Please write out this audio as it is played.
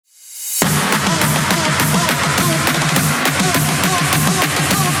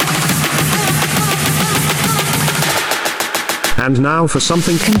And now for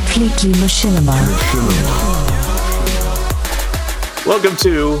something completely machinima. Welcome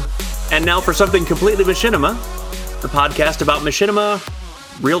to And Now for Something Completely Machinima, the podcast about machinima,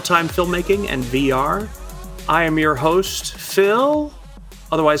 real-time filmmaking, and VR. I am your host, Phil,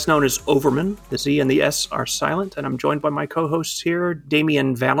 otherwise known as Overman. The Z and the S are silent, and I'm joined by my co-hosts here,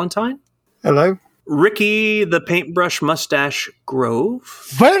 Damian Valentine. Hello. Ricky, the paintbrush mustache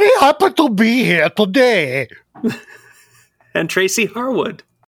Grove. Very happy to be here today. And Tracy Harwood.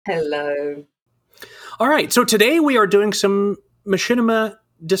 Hello. All right, so today we are doing some machinima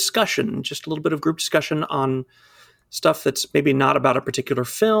discussion, just a little bit of group discussion on stuff that's maybe not about a particular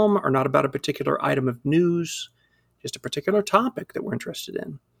film or not about a particular item of news, just a particular topic that we're interested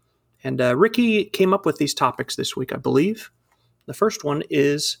in. And Ricky came up with these topics this week, I believe. The first one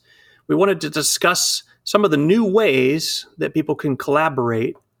is we wanted to discuss some of the new ways that people can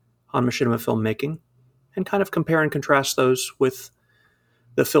collaborate on machinima filmmaking and kind of compare and contrast those with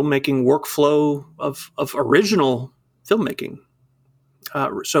the filmmaking workflow of original filmmaking.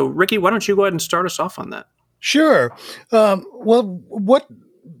 So, Ricky, why don't you go ahead and start us off on that? Sure. What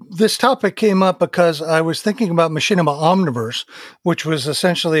this topic came up because I was thinking about Machinima Omniverse, which was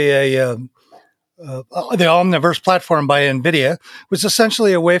essentially the Omniverse platform by NVIDIA, was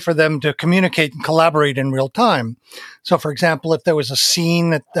essentially a way for them to communicate and collaborate in real time. So, for example, if there was a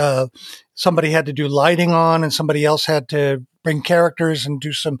scene that somebody had to do lighting on and somebody else had to bring characters and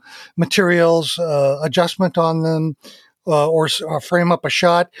do some materials adjustment on them, or frame up a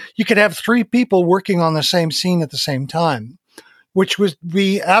shot, you could have three people working on the same scene at the same time, which would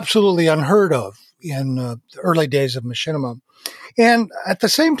be absolutely unheard of in the early days of machinima. And at the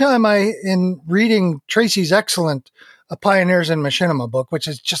same time, in reading Tracy's excellent Pioneers in Machinima book, which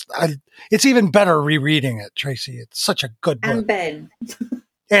is just, it's even better rereading it, Tracy. It's such a good book. And Ben.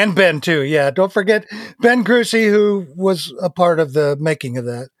 And Ben, too. Yeah. Don't forget Ben Grucy, who was a part of the making of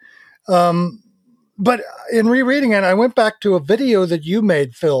that. But in rereading it, I went back to a video that you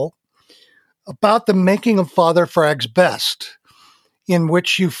made, Phil, about the making of Father Frag's Best, in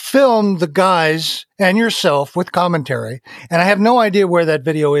which you filmed the guys and yourself with commentary. And I have no idea where that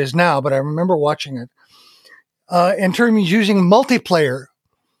video is now, but I remember watching it. In terms of using multiplayer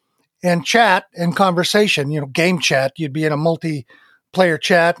and chat and conversation, game chat, you'd be in a multiplayer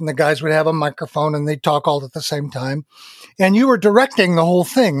chat and the guys would have a microphone and they'd talk all at the same time. And you were directing the whole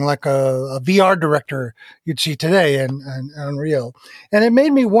thing like a VR director you'd see today in Unreal. And it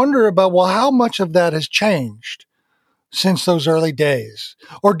made me wonder about, well, how much of that has changed since those early days?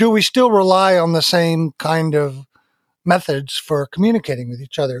 Or do we still rely on the same kind of methods for communicating with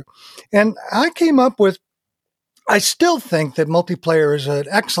each other? And I came up with, I still think that multiplayer is an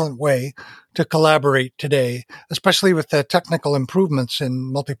excellent way to collaborate today, especially with the technical improvements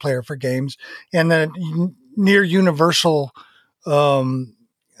in multiplayer for games and the near universal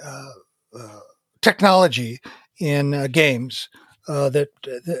technology in games that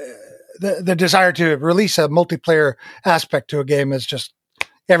the desire to release a multiplayer aspect to a game is just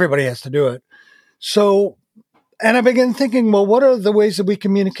everybody has to do it. So, and I began thinking, well, what are the ways that we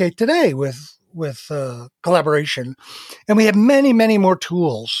communicate today with collaboration? And we have many, many more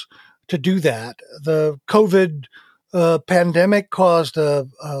tools to do that. The COVID pandemic caused a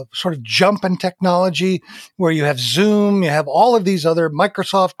sort of jump in technology where you have Zoom, you have all of these other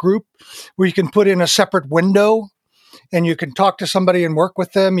Microsoft group where you can put in a separate window and you can talk to somebody and work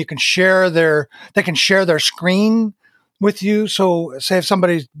with them. You can they can share their screen with you. So say if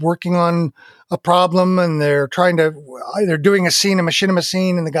somebody's working on a problem and they're doing a scene, a machinima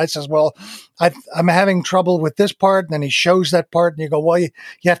scene, and the guy says, well, I'm having trouble with this part. And then he shows that part and you go, well, you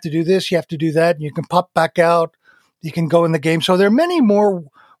have to do this, you have to do that. And you can pop back out. You can go in the game. So there are many more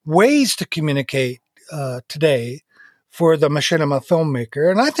ways to communicate today for the machinima filmmaker.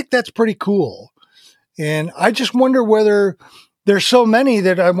 And I think that's pretty cool. And I just wonder whether there's so many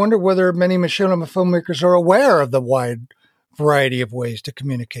that I wonder whether many machinima filmmakers are aware of the wide variety of ways to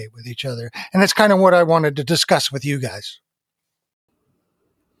communicate with each other. And that's kind of what I wanted to discuss with you guys.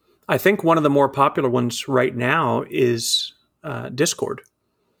 I think one of the more popular ones right now is Discord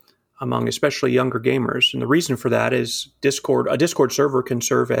among especially younger gamers. And the reason for that is a Discord server can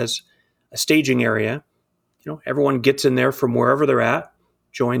serve as a staging area. Everyone gets in there from wherever they're at,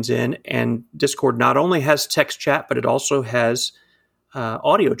 joins in, and Discord not only has text chat, but it also has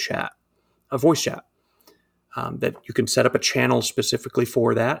audio chat, a voice chat, that you can set up a channel specifically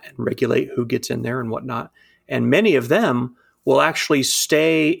for that and regulate who gets in there and whatnot. And many of them will actually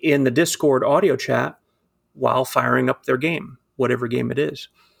stay in the Discord audio chat while firing up their game, whatever game it is.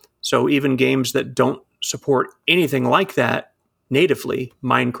 So even games that don't support anything like that natively,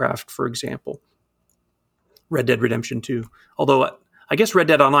 Minecraft, for example, Red Dead Redemption 2. Although I guess Red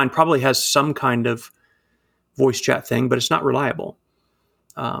Dead Online probably has some kind of voice chat thing, but it's not reliable.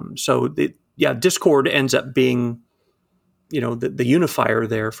 Discord ends up being, the unifier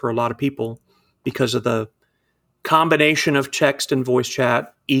there for a lot of people because of the combination of text and voice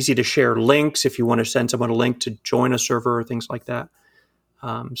chat, easy to share links if you want to send someone a link to join a server or things like that.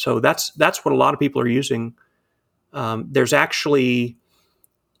 So that's what a lot of people are using. There's actually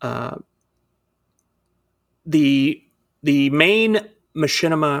the main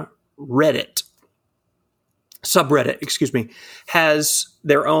Machinima subreddit, has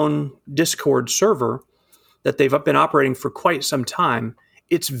their own Discord server that they've been operating for quite some time.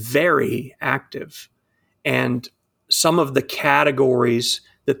 It's very active. And some of the categories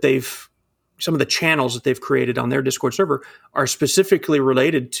some of the channels that they've created on their Discord server are specifically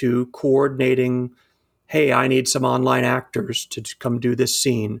related to coordinating, hey, I need some online actors to come do this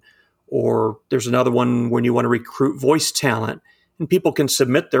scene. Or there's another one when you want to recruit voice talent, and people can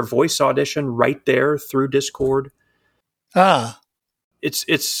submit their voice audition right there through Discord.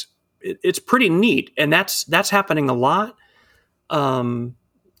 It's pretty neat, and that's happening a lot.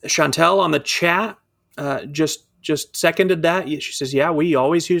 Chantel on the chat just seconded that. She says, "Yeah, we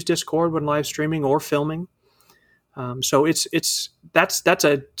always use Discord when live streaming or filming." So that's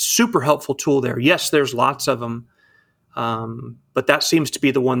a super helpful tool there. Yes, there's lots of them, but that seems to be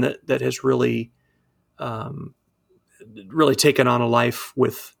the one that has really taken on a life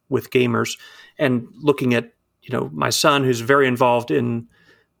with gamers. And looking at my son, who's very involved in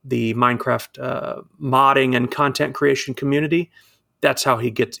the Minecraft modding and content creation community, that's how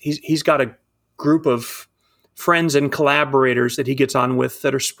he's got a group of friends and collaborators that he gets on with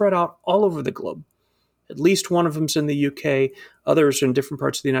that are spread out all over the globe. At least one of them's in the UK, others are in different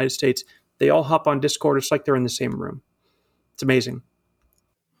parts of the United States. They all hop on Discord. It's like they're in the same room. It's amazing.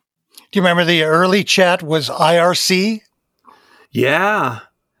 Do you remember the early chat was IRC? Yeah.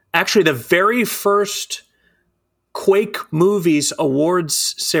 Actually, the very first Quake Movies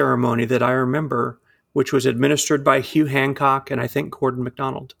Awards ceremony that I remember, which was administered by Hugh Hancock and I think Gordon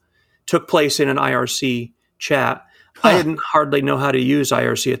MacDonald, took place in an IRC chat. I didn't hardly know how to use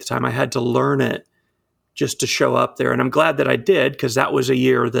IRC at the time. I had to learn it just to show up there. And I'm glad that I did, because that was a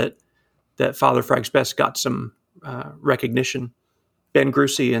year that Father Frags Best got some recognition. Ben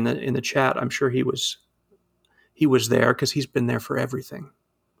Grucy in the chat, I'm sure he was there because he's been there for everything.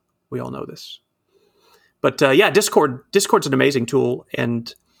 We all know this. But Discord's an amazing tool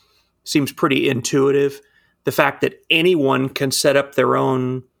and seems pretty intuitive. The fact that anyone can set up their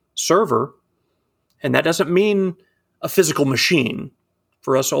own server, and that doesn't mean a physical machine.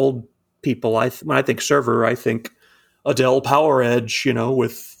 For us old people, when I think server, I think a Dell PowerEdge,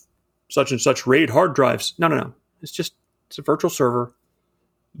 with such and such RAID hard drives. No. It's a virtual server,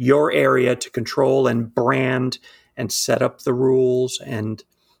 your area to control and brand and set up the rules and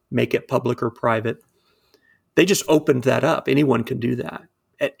make it public or private. They just opened that up. Anyone can do that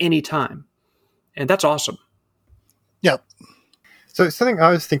at any time. And that's awesome. Yep. So something I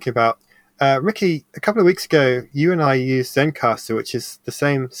was thinking about, Ricky, a couple of weeks ago, you and I used Zencastr, which is the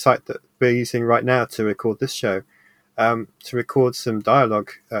same site that we're using right now to record this show, to record some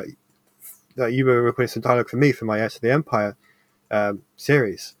dialogue. You were recording some dialogue for me for my Heir to the Empire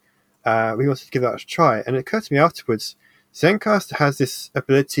series. We wanted to give that a try, and it occurred to me afterwards, Zencastr has this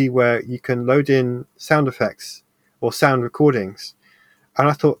ability where you can load in sound effects or sound recordings. And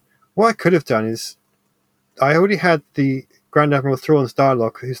I thought, what I could have done is, I already had the Grand Admiral Thrawn's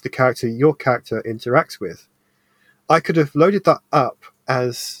dialogue, who's the character your character interacts with. I could have loaded that up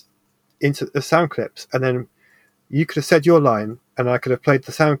as into the sound clips, and then you could have said your line, and I could have played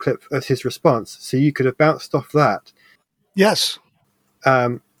the sound clip as his response. So you could have bounced off that. Yes.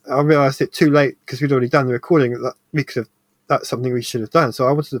 I realised it too late because we'd already done the recording. That's something we should have done. So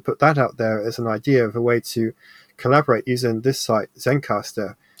I wanted to put that out there as an idea of a way to collaborate using this site,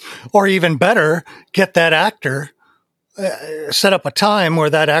 Zencastr. Or even better, get that actor, set up a time where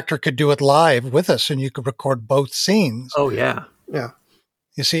that actor could do it live with us and you could record both scenes. Oh, yeah. Yeah.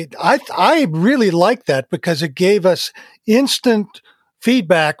 You see, I really like that because it gave us instant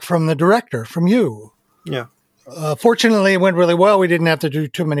feedback from the director, from you. Yeah. Fortunately, it went really well. We didn't have to do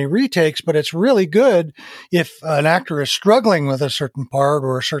too many retakes, but it's really good if an actor is struggling with a certain part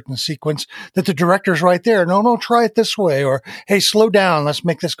or a certain sequence that the director's right there. No, try it this way. Or, hey, slow down. Let's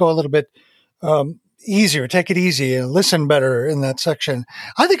make this go a little bit easier. Take it easy and listen better in that section.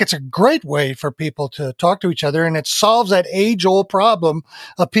 I think it's a great way for people to talk to each other, and it solves that age-old problem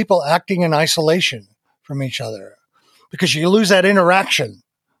of people acting in isolation from each other because you lose that interaction,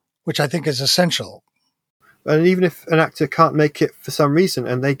 which I think is essential. And even if an actor can't make it for some reason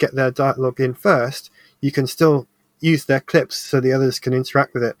and they get their dialogue in first, you can still use their clips so the others can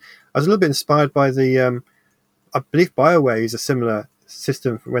interact with it. I was a little bit inspired by the, I believe BioWare use a similar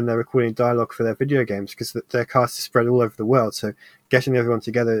system when they're recording dialogue for their video games, because their cast is spread all over the world. So getting everyone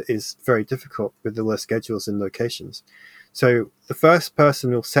together is very difficult with all their schedules and locations. So the first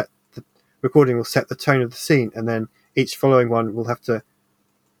person will set the recording, will set the tone of the scene, and then each following one will have to,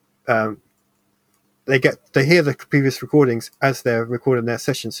 they hear the previous recordings as they're recording their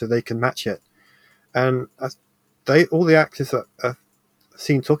session, so they can match it. And all the actors that I've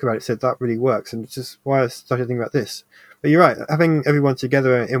seen talk about it said that really works, and it's just why I started thinking about this. But you're right, having everyone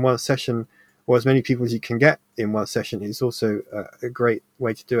together in one session, or as many people as you can get in one session, is also a great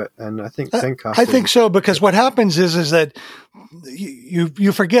way to do it. And I think Zencastr. I think so, because what happens is that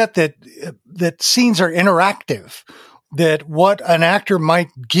you forget that scenes are interactive. That what an actor might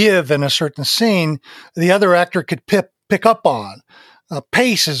give in a certain scene, the other actor could pick up on.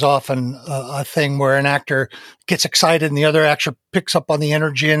 Pace is often a thing where an actor gets excited and the other actor picks up on the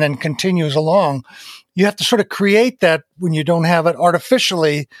energy and then continues along. You have to sort of create that when you don't have it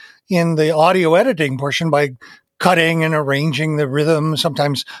artificially in the audio editing portion by cutting and arranging the rhythm,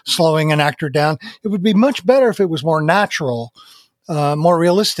 sometimes slowing an actor down. It would be much better if it was more natural, more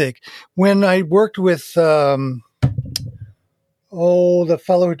realistic. When I worked with, the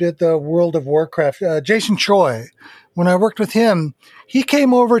fellow who did the World of Warcraft, Jason Choi, when I worked with him, he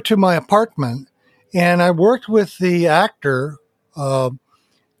came over to my apartment and I worked with the actor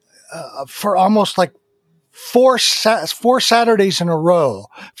for almost like four Saturdays in a row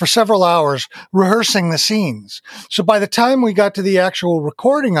for several hours rehearsing the scenes. So by the time we got to the actual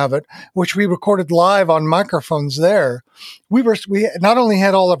recording of it, which we recorded live on microphones there, we not only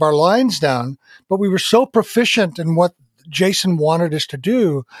had all of our lines down, but we were so proficient in what Jason wanted us to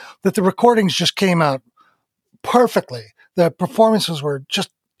do that the recordings just came out perfectly. The performances were just,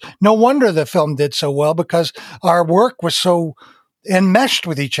 no wonder the film did so well, because our work was so enmeshed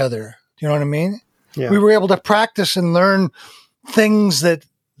with each other. Do you know what I mean? Yeah. We were able to practice and learn things that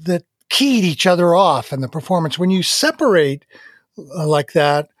keyed each other off in the performance. When you separate like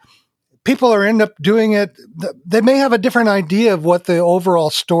that, people end up doing it. They may have a different idea of what the overall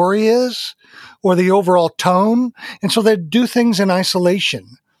story is or the overall tone. And so they do things in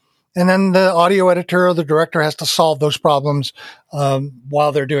isolation. And then the audio editor or the director has to solve those problems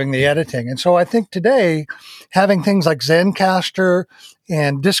while they're doing the editing. And so I think today, having things like Zencastr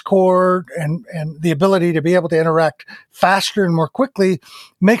and Discord and the ability to be able to interact faster and more quickly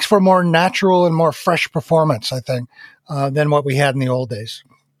makes for more natural and more fresh performance, I think, than what we had in the old days.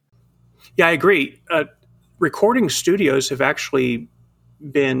 Yeah, I agree. Recording studios have actually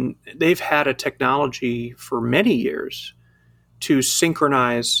they've had a technology for many years to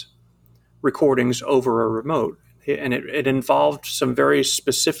synchronize recordings over a remote. And it involved some very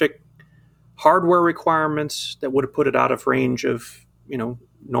specific hardware requirements that would have put it out of range of,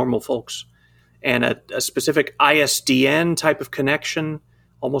 normal folks, and a specific ISDN type of connection,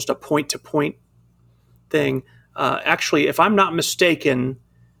 almost a point-to-point thing. Actually, if I'm not mistaken,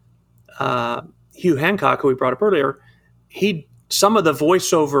 Hugh Hancock, who we brought up earlier, some of the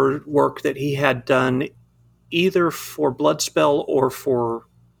voiceover work that he had done either for Bloodspell or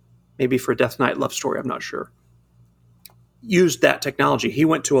maybe for Death Knight Love Story, I'm not sure, used that technology. He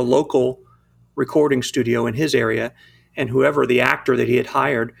went to a local recording studio in his area, and whoever the actor that he had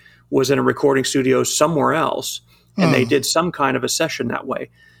hired was in a recording studio somewhere else, and they did some kind of a session that way.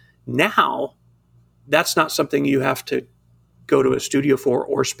 Now, that's not something you have to go to a studio for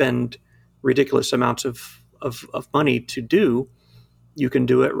or spend ridiculous amounts of money to do. You can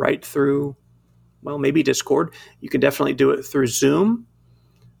do it right through, maybe Discord. You can definitely do it through Zoom,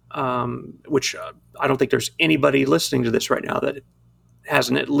 which I don't think there's anybody listening to this right now that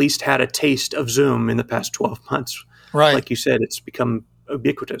hasn't at least had a taste of Zoom in the past 12 months. Right. Like you said, it's become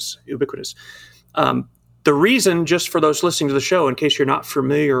ubiquitous. The reason, just for those listening to the show, in case you're not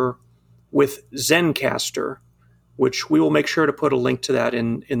familiar with Zencastr, which we will make sure to put a link to that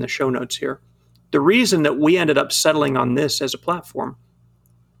in the show notes here. The reason that we ended up settling on this as a platform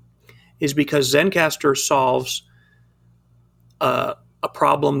is because Zencastr solves a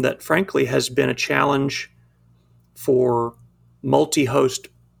problem that, frankly, has been a challenge for multi-host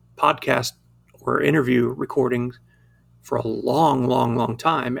podcast or interview recordings for a long, long, long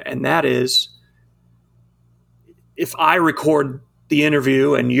time. And that is, if I record the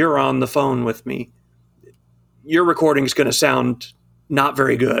interview and you're on the phone with me, your recording is going to sound not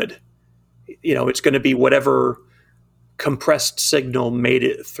very good. It's going to be whatever compressed signal made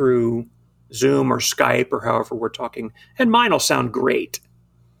it through Zoom or Skype or however we're talking. And mine will sound great.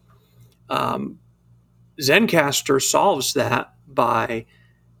 Zencastr solves that by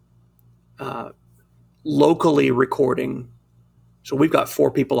locally recording. So we've got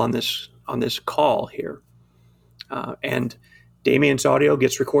 4 people on this call here, and Damien's audio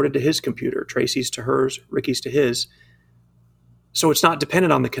gets recorded to his computer, Tracy's to hers, Ricky's to his. So it's not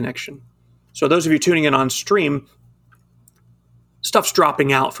dependent on the connection. So those of you tuning in on stream, stuff's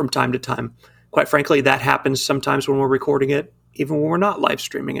dropping out from time to time. Quite frankly, that happens sometimes when we're recording it, even when we're not live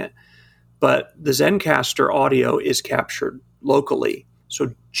streaming it. But the Zencastr audio is captured locally.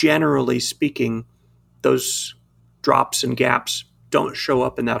 So generally speaking, those drops and gaps don't show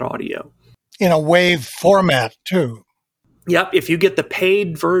up in that audio. In a WAV format, too. Yep. If you get the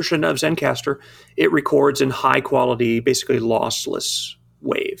paid version of Zencastr, it records in high quality, basically lossless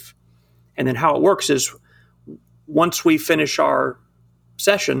WAV. And then how it works is once we finish our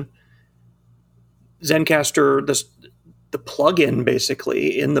session, Zencastr, the plugin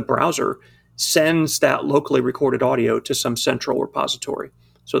basically in the browser, sends that locally recorded audio to some central repository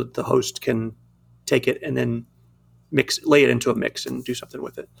so that the host can take it and then lay it into a mix and do something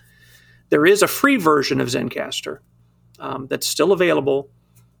with it. There is a free version of Zencastr that's still available.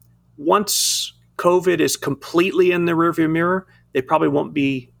 Once COVID is completely in the rearview mirror, they probably won't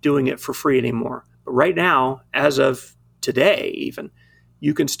be doing it for free anymore. But right now, as of today even,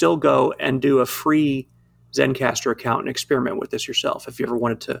 you can still go and do a free Zencastr account and experiment with this yourself if you ever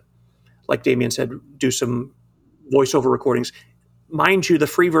wanted to, like Damien said, do some voiceover recordings. Mind you, the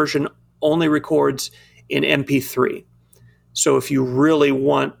free version only records in MP3. So if you really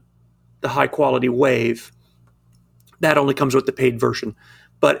want the high quality WAV, that only comes with the paid version.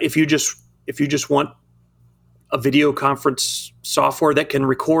 But if you just want a video conference software that can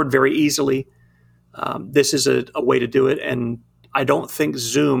record very easily, this is a way to do it. And I don't think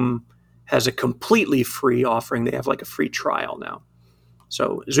Zoom has a completely free offering. They have like a free trial now.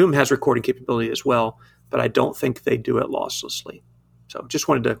 So Zoom has recording capability as well, but I don't think they do it losslessly. So just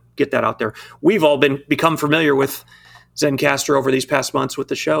wanted to get that out there. We've all become familiar with Zencastr over these past months with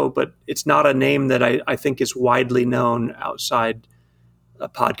the show, but it's not a name that I think is widely known outside a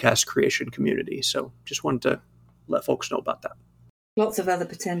podcast creation community. So just wanted to let folks know about that. Lots of other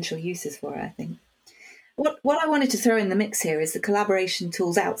potential uses for it, I think. What I wanted to throw in the mix here is the collaboration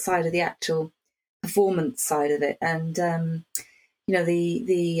tools outside of the actual performance side of it, and the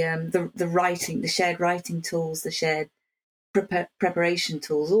writing, the shared writing tools, the shared preparation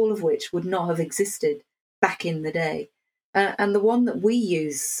tools, all of which would not have existed back in the day. And the one that we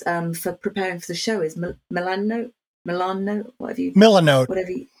use for preparing for the show is Milanote,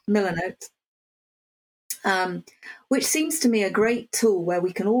 which seems to me a great tool where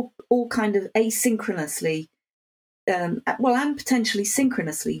we can all kind of asynchronously, and potentially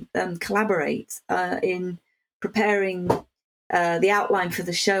synchronously collaborate in preparing the outline for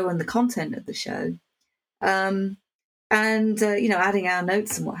the show and the content of the show, and adding our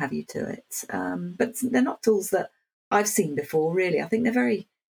notes and what have you to it. But they're not tools that I've seen before, really. I think they're very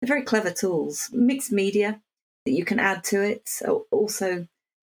clever tools. Mixed media that you can add to it, also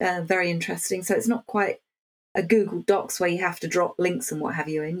very interesting. So it's not quite a Google Docs where you have to drop links and what have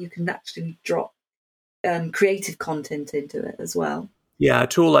you in. You can actually drop creative content into it as well. Yeah, a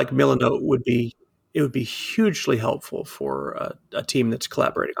tool like Milanote would be hugely helpful for a team that's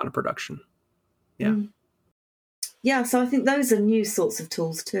collaborating on a production. Yeah. Yeah, so I think those are new sorts of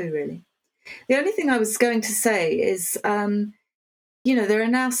tools too, really. The only thing I was going to say is, there are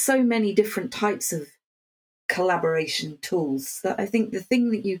now so many different types of collaboration tools that I think the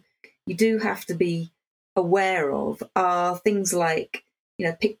thing that you do have to be aware of are things like,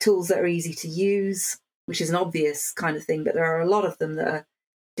 pick tools that are easy to use, which is an obvious kind of thing, but there are a lot of them that are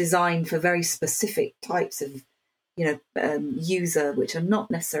designed for very specific types of, user, which are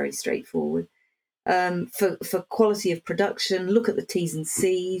not necessarily straightforward. For quality of production, look at the T's and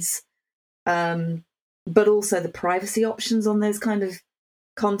C's, but also the privacy options on those kind of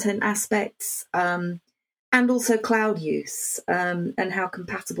content aspects, and also cloud use, and how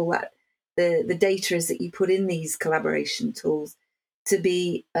compatible that the data is that you put in these collaboration tools to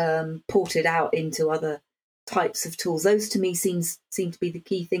be ported out into other types of tools. Those to me seem to be the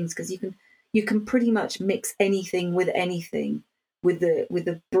key things, because you can pretty much mix anything with anything with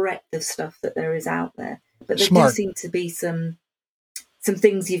the breadth of stuff that there is out there. But there do seem to be some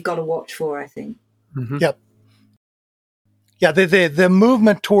things you've got to watch for, I think. Mm-hmm. Yep. Yeah, the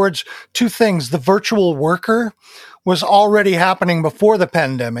movement towards two things. The virtual worker was already happening before the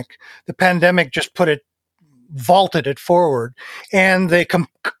pandemic. The pandemic just vaulted it forward. And the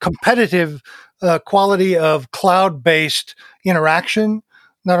competitive quality of cloud-based interaction,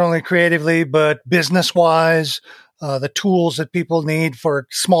 not only creatively, but business-wise, the tools that people need for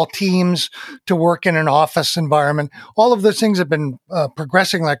small teams to work in an office environment. All of those things have been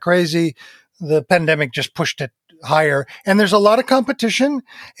progressing like crazy. the pandemic just pushed it higher. And there's a lot of competition,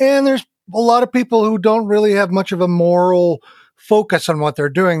 and there's a lot of people who don't really have much of a moral focus on what they're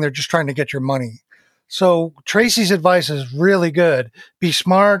doing. They're just trying to get your money. So Tracy's advice is really good. Be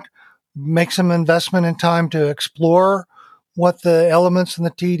smart, make some investment in time to explore what the elements in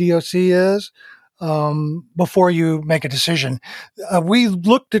the TDOC is before you make a decision. We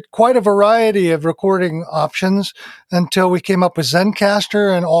looked at quite a variety of recording options until we came up with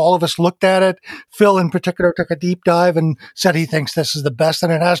Zencastr, and all of us looked at it. Phil in particular took a deep dive and said he thinks this is the best,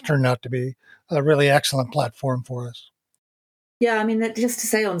 and it has turned out to be a really excellent platform for us. Yeah, I mean, just to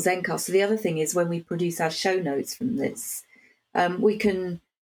say on Zencastr, the other thing is when we produce our show notes from this, we can.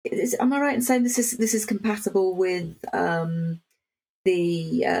 Am I right in saying this is compatible with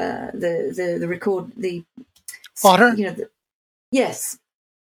the record the Otter? Yes,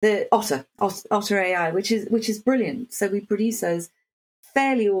 the Otter AI, which is brilliant. So we produce those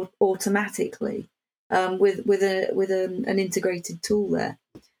fairly automatically with an integrated tool there.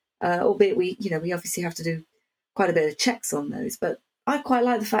 Albeit we obviously have to do quite a bit of checks on those, but I quite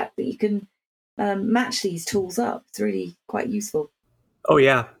like the fact that you can match these tools up. It's really quite useful. Oh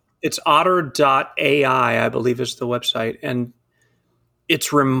yeah, it's otter.ai, I believe is the website, and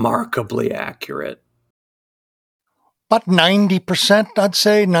it's remarkably accurate. About 90%, I'd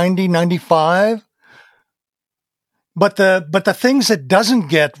say 90, 95. But the things that doesn't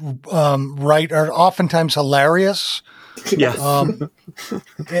get right are oftentimes hilarious. Yeah.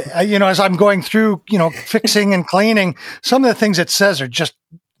 As I'm going through, fixing and cleaning, some of the things it says are just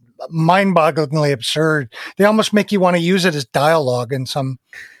mind-bogglingly absurd. They almost make you want to use it as dialogue in some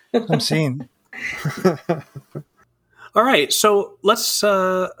scene. All right, so let's.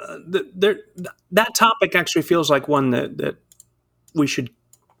 That topic actually feels like one that we should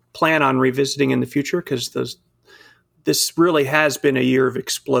plan on revisiting in the future, because this really has been a year of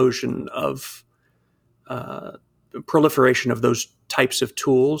explosion of proliferation of those types of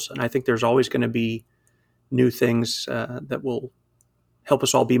tools, and I think there's always going to be new things that will help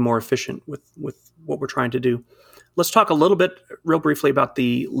us all be more efficient with what we're trying to do. Let's talk a little bit, real briefly, about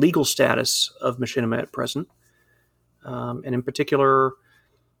the legal status of Machinima at present. And in particular,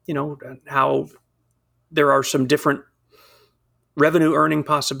 how there are some different revenue earning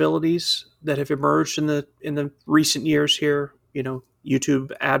possibilities that have emerged in the recent years here.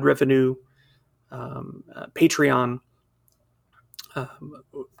 YouTube ad revenue, Patreon.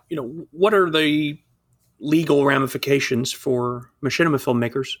 What are the legal ramifications for machinima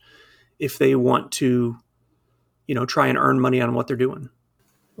filmmakers if they want to, try and earn money on what they're doing?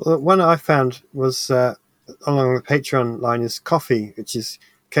 Well, one I found was along the Patreon line is Ko-fi, which is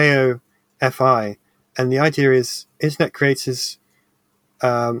Kofi, and the idea is internet creators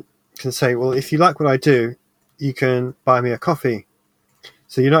can say, well, if you like what I do, you can buy me a coffee.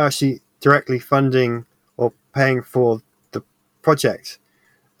 So you're not actually directly funding or paying for the project.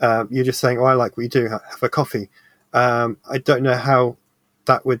 You're just saying, oh, I like what you do, have a coffee. I don't know how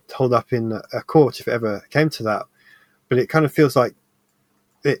that would hold up in a court if it ever came to that, but it kind of feels like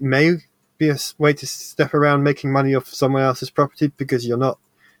it may be a way to step around making money off someone else's property, because you're not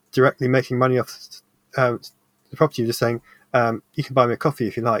directly making money off the property. You're just saying, you can buy me a coffee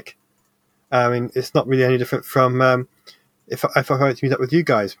if you like. I mean, it's not really any different from if I wanted to meet up with you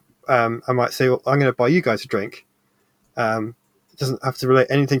guys, I might say, well, I'm going to buy you guys a drink. It doesn't have to relate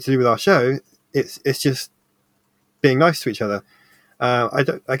anything to do with our show. It's just being nice to each other. I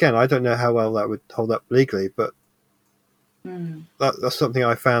don't know how well that would hold up legally, but that's something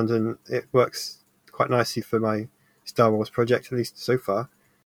I found, and it works quite nicely for my Star Wars project, at least so far.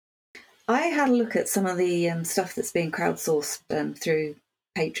 I had a look at some of the stuff that's being crowdsourced through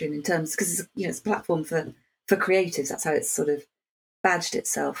Patreon, in terms, because it's a platform for creatives. That's how it's sort of badged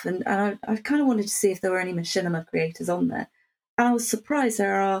itself, and I kind of wanted to see if there were any machinima creators on there, and I was surprised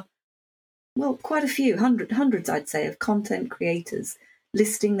there are, well, quite a few, hundreds I'd say, of content creators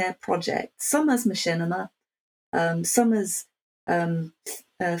listing their projects, some as machinima, some as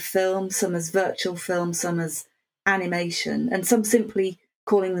film, some as virtual film, some as animation, and some simply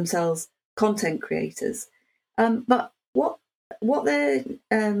calling themselves content creators. But what they're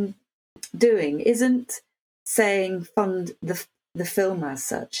doing isn't saying fund the film as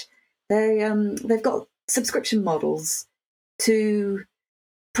such. They've got subscription models to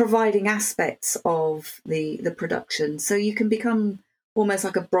providing aspects of the production, so you can become almost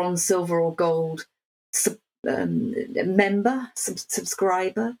like a bronze, silver, or gold member,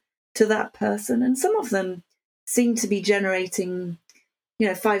 subscriber to that person, and some of them seem to be generating,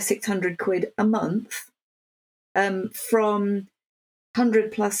 500-600 quid a month from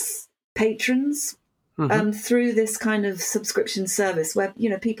 100 plus patrons through this kind of subscription service, where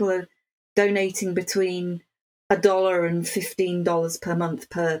people are donating between $1 and $15 per month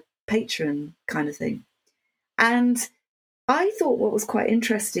per patron kind of thing. And I thought what was quite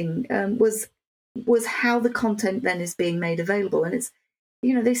interesting was how the content then is being made available. And it's,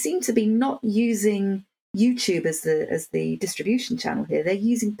 they seem to be not using YouTube as the distribution channel here. They're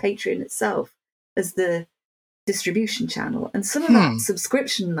using Patreon itself as the distribution channel. And some of that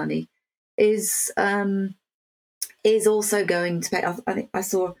subscription money is also going to pay. I think I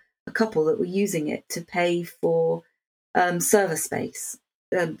saw a couple that were using it to pay for server space,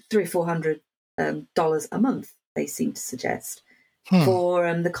 $300-400 a month. They seem to suggest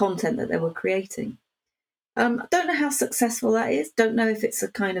for the content that they were creating. I don't know how successful that is. Don't know if it's a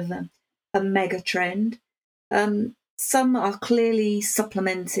kind of a mega trend. Some are clearly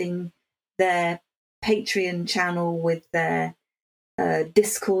supplementing their Patreon channel with their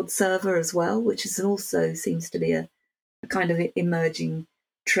Discord server as well, which is also seems to be a kind of emerging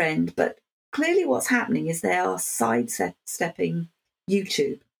trend. But clearly what's happening is they are sidestepping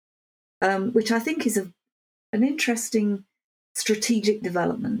YouTube, which I think is an interesting strategic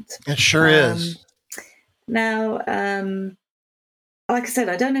development. It sure is. Now, like I said,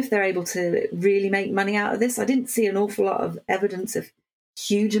 I don't know if they're able to really make money out of this. I didn't see an awful lot of evidence of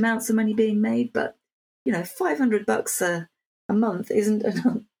huge amounts of money being made, but $500 a month isn't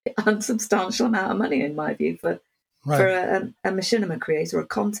an unsubstantial amount of money in my view for a machinima creator or a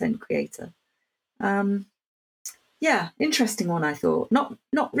content creator. Interesting one, I thought. Not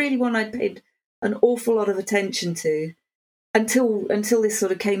really one I'd paid an awful lot of attention to until this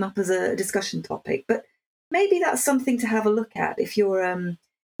sort of came up as a discussion topic. But maybe that's something to have a look at if you're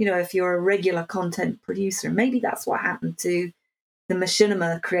if you're a regular content producer. Maybe that's what happened to the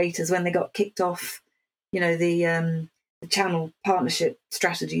machinima creators when they got kicked off, the channel partnership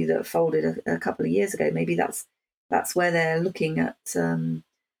strategy that folded a couple of years ago. Maybe that's where they're looking at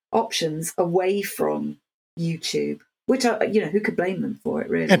options away from YouTube, which are, who could blame them for it,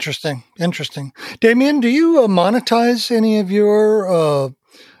 really? Interesting. Damien, do you monetize any of your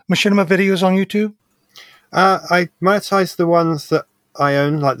machinima videos on YouTube? I monetize the ones that I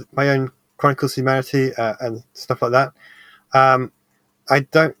own, like my own Chronicles of Humanity and stuff like that. I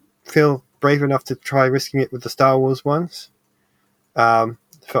don't feel brave enough to try risking it with the Star Wars ones for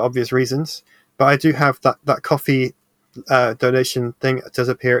obvious reasons. But I do have that coffee donation thing that does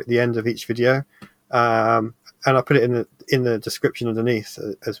appear at the end of each video, and I'll put it in the description underneath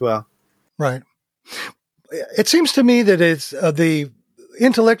as well. Right. It seems to me that it's the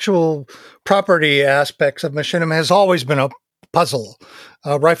intellectual property aspects of machinima has always been a puzzle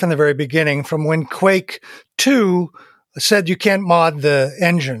right from the very beginning, from when Quake 2 said you can't mod the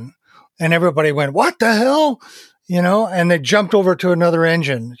engine, and everybody went, what the hell? And they jumped over to another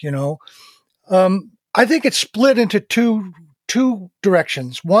engine, I think it's split into two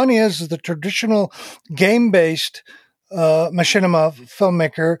directions. One is the traditional game-based machinima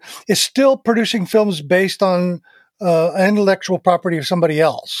filmmaker is still producing films based on intellectual property of somebody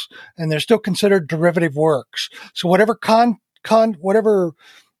else, and they're still considered derivative works. So whatever whatever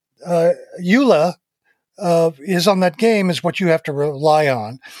EULA is on that game is what you have to rely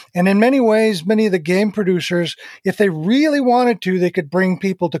on. And in many ways, many of the game producers, if they really wanted to, they could bring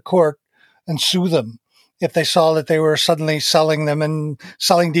people to court and sue them if they saw that they were suddenly selling them and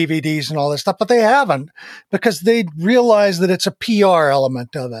selling DVDs and all this stuff. But they haven't, because they realize that it's a PR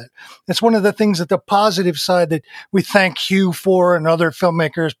element of it. It's one of the things that the positive side that we thank Hugh for and other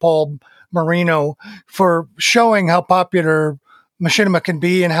filmmakers, Paul Marino, for showing how popular machinima can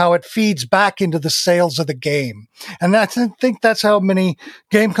be and how it feeds back into the sales of the game. And I think that's how many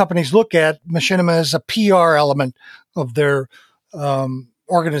game companies look at machinima as a PR element of their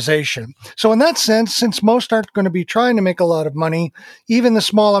organization. So in that sense, since most aren't going to be trying to make a lot of money, even the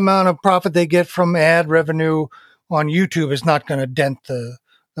small amount of profit they get from ad revenue on YouTube is not going to dent the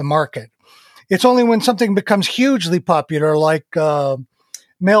market. It's only when something becomes hugely popular, like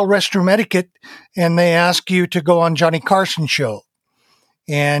male restroom etiquette, and they ask you to go on Johnny Carson's show,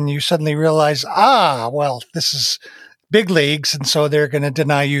 and you suddenly realize, well, this is big leagues, and so they're going to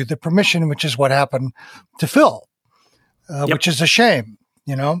deny you the permission, which is what happened to Phil, which is a shame.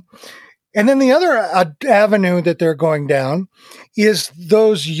 And then the other avenue that they're going down is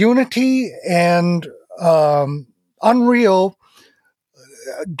those Unity and Unreal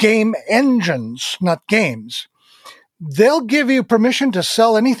game engines, not games. They'll give you permission to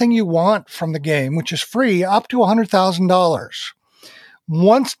sell anything you want from the game, which is free, up to $100,000.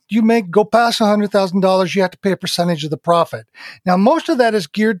 Once you go past $100,000, you have to pay a percentage of the profit. Now, most of that is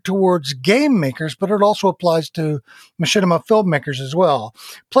geared towards game makers, but it also applies to machinima filmmakers as well.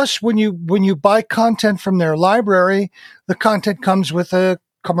 Plus, when you buy content from their library, the content comes with a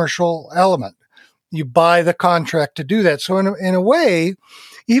commercial element. You buy the contract to do that. So in a way,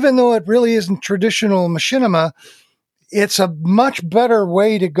 even though it really isn't traditional machinima, it's a much better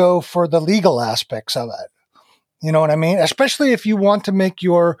way to go for the legal aspects of it. You know what I mean? Especially if you want to make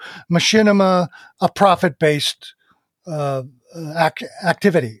your machinima a profit-based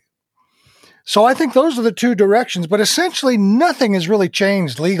activity. So I think those are the two directions, but essentially nothing has really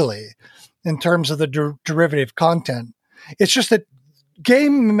changed legally in terms of the derivative content. It's just that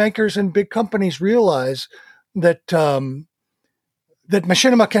game makers and big companies realize that that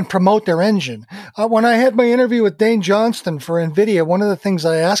machinima can promote their engine. When I had my interview with Dane Johnston for NVIDIA, one of the things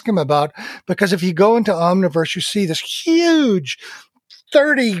I asked him about, because if you go into Omniverse, you see this huge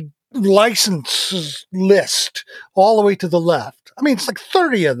 30 licenses list all the way to the left. I mean, it's like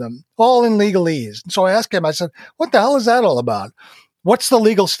 30 of them, all in legalese. And so I asked him, I said, what the hell is that all about? What's the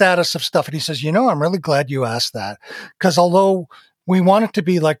legal status of stuff? And he says, I'm really glad you asked that, because although we want it to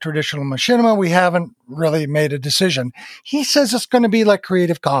be like traditional machinima, we haven't really made a decision. He says it's going to be like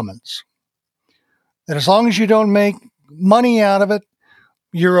Creative Commons, that as long as you don't make money out of it,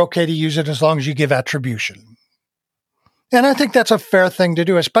 you're okay to use it as long as you give attribution. And I think that's a fair thing to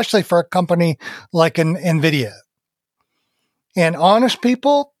do, especially for a company like an NVIDIA. And honest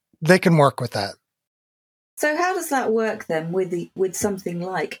people, they can work with that. So how does that work then with something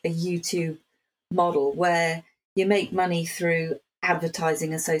like a YouTube model where you make money through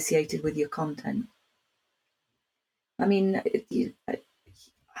advertising associated with your content? I mean,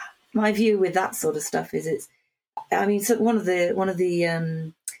 my view with that sort of stuff is so one of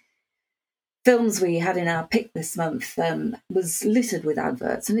the films we had in our pick this month was littered with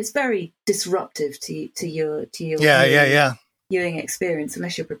adverts, and it's very disruptive to your viewing experience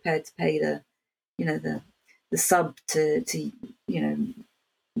unless you're prepared to pay the sub to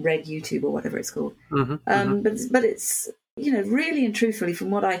Red YouTube or whatever it's called. But it's really and truthfully,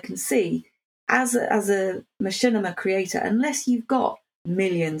 from what I can see, as a machinima creator, unless you've got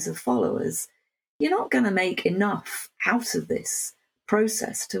millions of followers, you're not going to make enough out of this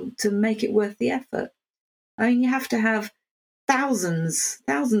process to make it worth the effort. I mean, you have to have thousands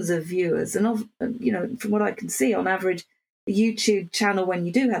of viewers, and from what I can see, on average, a YouTube channel, when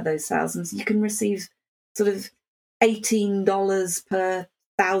you do have those thousands, you can receive sort of $18 per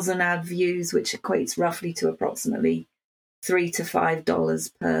 1,000 ad views, which equates roughly to approximately $3 to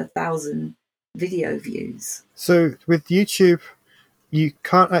 $5 per 1,000 video views. So with YouTube, you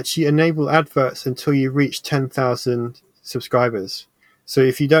can't actually enable adverts until you reach 10,000 subscribers. So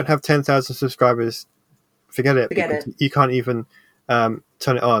if you don't have 10,000 subscribers, forget it. You can't even turn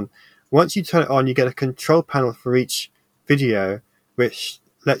it on. Once you turn it on, you get a control panel for each video, which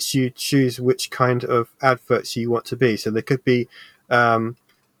lets you choose which kind of adverts you want to be. So there could be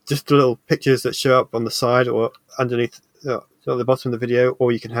just little pictures that show up on the side or underneath at the bottom of the video,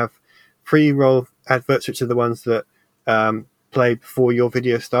 or you can have pre-roll adverts, which are the ones that play before your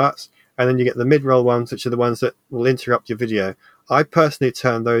video starts, and then you get the mid-roll ones, which are the ones that will interrupt your video. I personally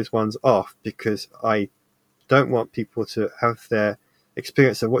turn those ones off because I don't want people to have their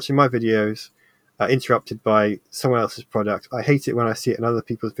experience of watching my videos interrupted by someone else's product. I hate it when I see it in other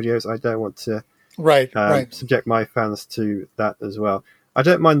people's videos. I don't want to subject my fans to that as well. I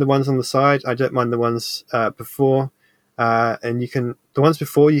don't mind the ones on the side. I don't mind the ones before. And the ones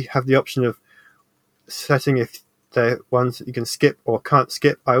before, you have the option of setting if they're ones that you can skip or can't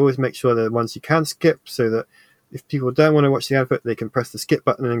skip. I always make sure they're the ones you can skip, so that if people don't want to watch the advert, they can press the skip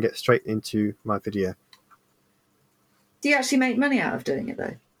button and get straight into my video. Do you actually make money out of doing it,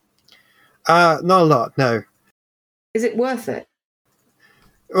 though? Not a lot, no. Is it worth it?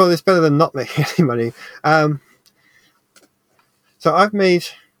 Well, it's better than not making any money. So I've made,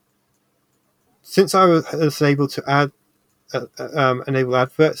 since I was able to enable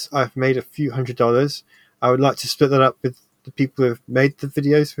adverts, I've made a few $100s. I would like to split that up with the people who have made the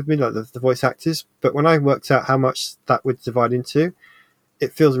videos with me, like the voice actors. But when I worked out how much that would divide into,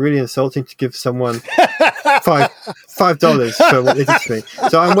 it feels really insulting to give someone $5 for what they did to me.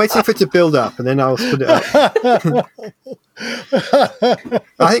 So I'm waiting for it to build up, and then I'll split it up.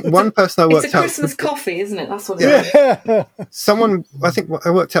 I think one person I worked out... It's a Christmas coffee, isn't it? That's what it is. Someone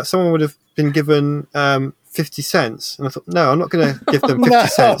would have been given 50 cents. And I thought, no, I'm not going to give them 50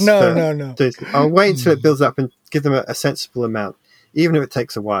 cents. No. I'll wait until it builds up and give them a sensible amount, even if it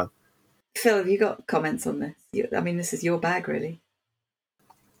takes a while. Phil, have you got comments on this? This is your bag, really.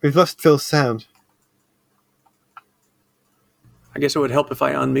 We've lost Phil's sound. I guess it would help if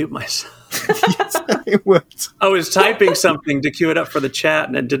I unmute myself. Yes, it worked. I was typing something to cue it up for the chat,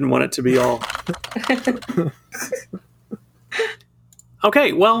 and I didn't want it to be all...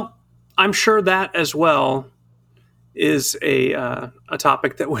 Okay, well, I'm sure that as well is a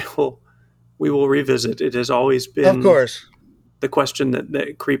topic that we will revisit. It has always been, of course, the question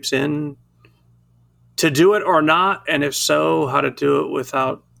that creeps in: to do it or not, and if so, how to do it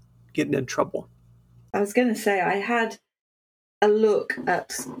without getting in trouble. I was going to say, I had a look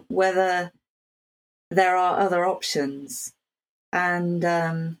at whether there are other options, and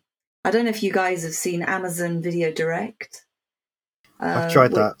I don't know if you guys have seen Amazon Video Direct. I've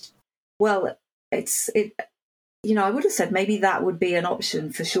tried that. Well, I would have said maybe that would be an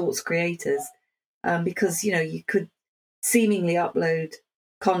option for shorts creators, because you could seemingly upload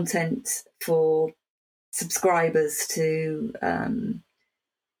content for subscribers to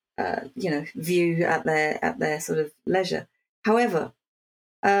view at their sort of leisure. However,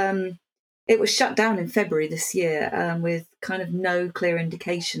 it was shut down in February this year, with kind of no clear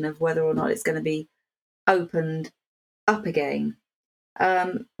indication of whether or not it's going to be opened up again.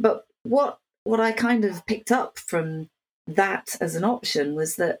 But what I kind of picked up from that as an option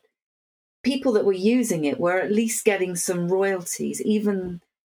was that people that were using it were at least getting some royalties, even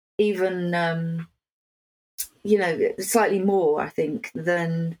slightly more, I think,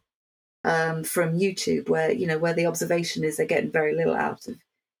 than from YouTube, where the observation is they're getting very little out of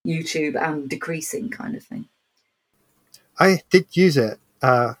YouTube and decreasing kind of thing. I did use it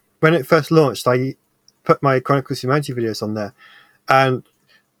when it first launched. I put my Chronicles of Humanity videos on there, and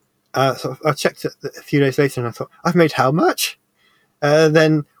so I checked it a few days later, and I thought, I've made how much?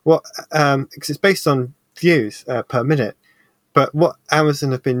 Then what? Because it's based on views per minute. But what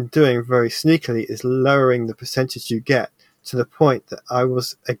Amazon have been doing very sneakily is lowering the percentage you get, to the point that I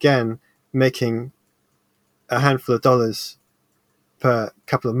was again making a handful of dollars per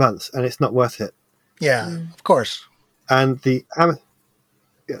couple of months, and it's not worth it. Yeah, of course. And the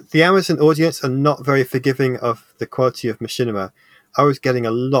Amazon audience are not very forgiving of the quality of Machinima. I was getting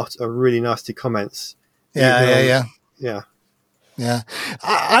a lot of really nasty comments. Yeah.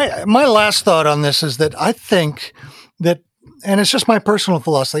 My last thought on this is that I think that, and it's just my personal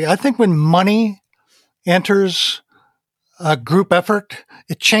philosophy, I think when money enters a group effort,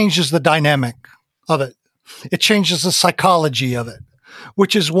 it changes the dynamic of it. It changes the psychology of it,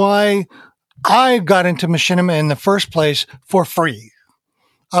 which is why I got into Machinima in the first place for free.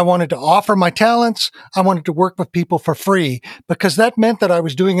 I wanted to offer my talents. I wanted to work with people for free, because that meant that I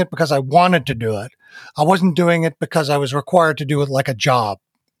was doing it because I wanted to do it. I wasn't doing it because I was required to do it like a job.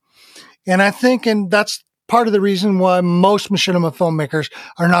 And I think, and that's part of the reason why most Machinima filmmakers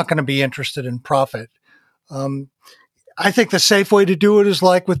are not going to be interested in profit. I think the safe way to do it is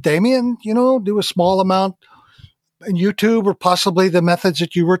like with Damien, do a small amount in YouTube, or possibly the methods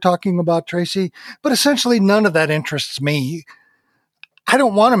that you were talking about, Tracy. But essentially, none of that interests me. I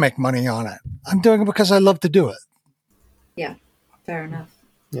don't want to make money on it. I'm doing it because I love to do it. Yeah, fair enough.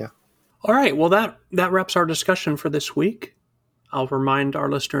 Yeah. All right. Well, that wraps our discussion for this week. I'll remind our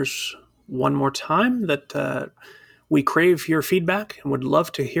listeners one more time that we crave your feedback and would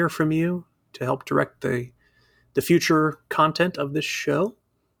love to hear from you to help direct the future content of this show.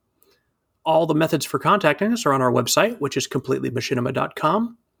 All the methods for contacting us are on our website, which is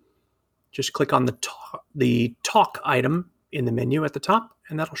completelymachinima.com. Just click on the talk item in the menu at the top,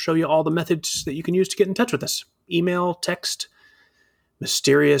 and that'll show you all the methods that you can use to get in touch with us. Email, text,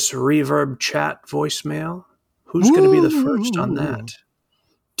 mysterious reverb chat, voicemail. Who's going to be the first on that?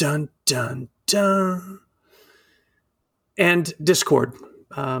 Dun, dun, dun. And Discord.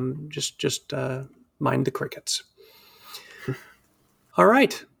 Just mind the crickets. All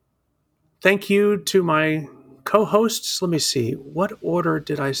right. Thank you to my co-hosts. Let me see. What order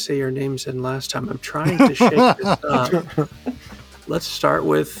did I say your names in last time? I'm trying to shake this up. Let's start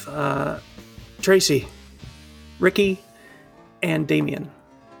with Tracy, Ricky, and Damien.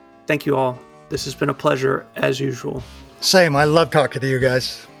 Thank you all. This has been a pleasure, as usual. Same. I love talking to you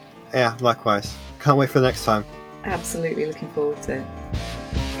guys. Yeah, likewise. Can't wait for the next time. Absolutely looking forward to it.